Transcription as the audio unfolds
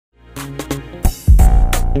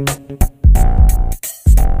Well,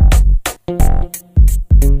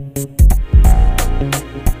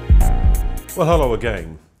 hello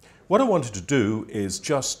again. What I wanted to do is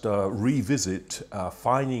just revisit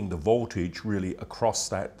finding the voltage really across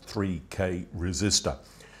that 3K resistor.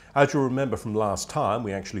 As you remember from last time,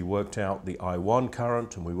 we actually worked out the I1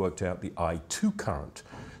 current and we worked out the I2 current.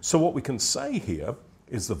 So what we can say here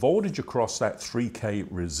is the voltage across that 3K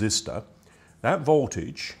resistor, that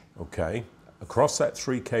voltage, okay, across that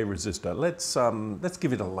 3K resistor, let's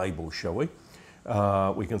give it a label, shall we?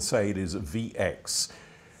 We can say it is Vx.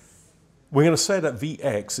 We're going to say that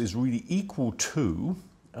Vx is really equal to,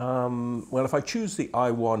 well, if I choose the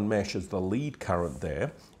I1 mesh as the lead current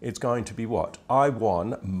there, it's going to be what?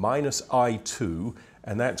 I1 minus I2,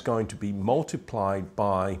 and that's going to be multiplied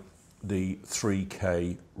by the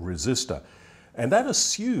 3K resistor. And that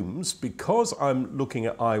assumes, because I'm looking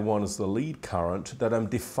at I1 as the lead current, that I'm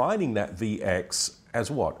defining that Vx as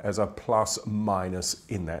what? As a plus minus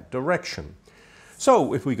in that direction.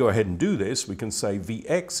 So if we go ahead and do this, we can say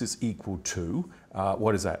Vx is equal to,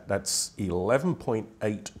 what is that? That's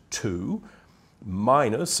 11.82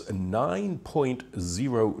 minus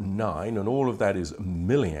 9.09, and all of that is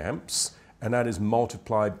milliamps, and that is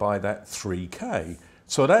multiplied by that 3K.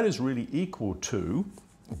 So that is really equal to,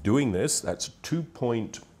 doing this, that's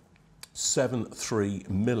 2.73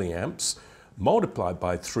 milliamps multiplied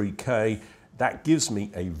by 3K. That gives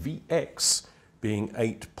me a Vx being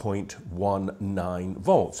 8.19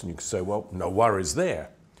 volts. And you can say, well, no worries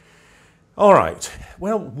there. All right,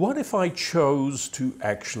 well, what if I chose to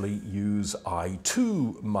actually use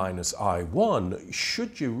I2 minus I1?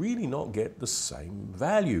 Should you really not get the same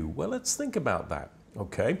value? Well, let's think about that,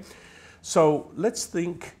 okay? So let's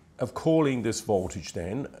think of calling this voltage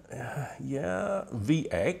then,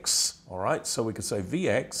 Vx, all right? So we could say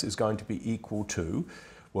Vx is going to be equal to,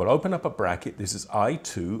 we'll open up a bracket, this is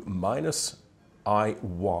I2 minus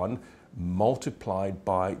I1 multiplied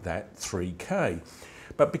by that 3K.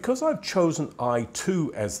 But because I've chosen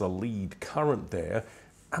I2 as the lead current there,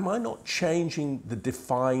 am I not changing the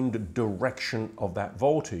defined direction of that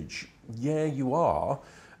voltage? Yeah, you are.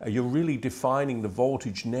 You're really defining the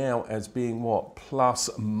voltage now as being what? Plus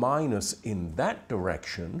minus in that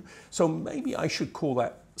direction. So maybe I should call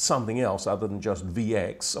that something else other than just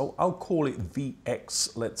Vx. So I'll call it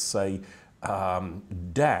Vx, let's say,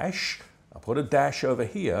 dash. I'll put a dash over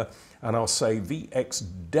here, and I'll say Vx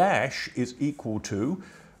dash is equal to,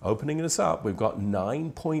 opening this up, we've got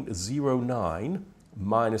 9.09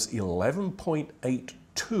 minus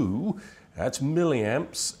 11.82, that's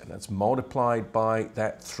milliamps, and that's multiplied by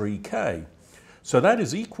that 3K. So that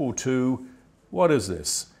is equal to, what is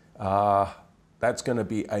this? That's going to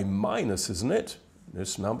be a minus, isn't it?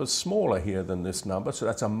 This number's smaller here than this number, so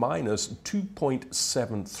that's a minus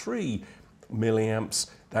 2.73 milliamps.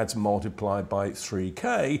 That's multiplied by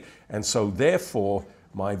 3K, and so therefore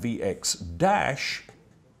my Vx dash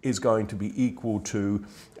is going to be equal to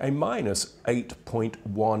a minus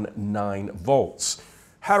 8.19 volts.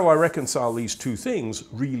 How do I reconcile these two things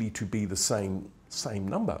really to be the same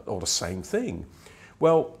number or the same thing?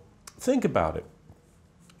 Well, think about it.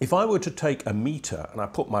 If I were to take a meter and I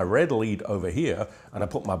put my red lead over here and I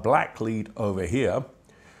put my black lead over here,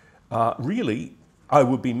 really I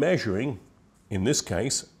would be measuring, in this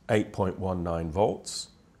case, 8.19 volts.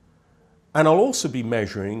 And I'll also be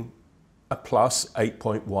measuring a plus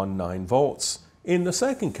 8.19 volts in the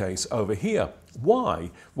second case over here.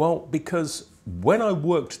 Why? Well, because when I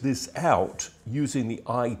worked this out using the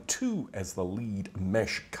I2 as the lead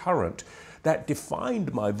mesh current, that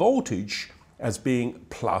defined my voltage as being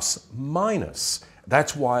plus minus.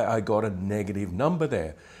 That's why I got a negative number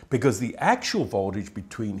there, because the actual voltage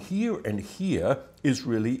between here and here is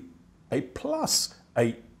really a plus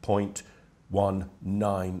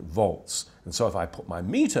 8.19 volts. And so if I put my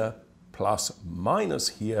meter plus minus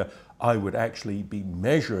here, I would actually be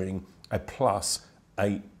measuring a plus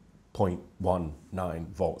 8.19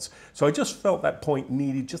 volts. So I just felt that point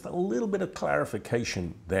needed just a little bit of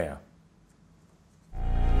clarification there.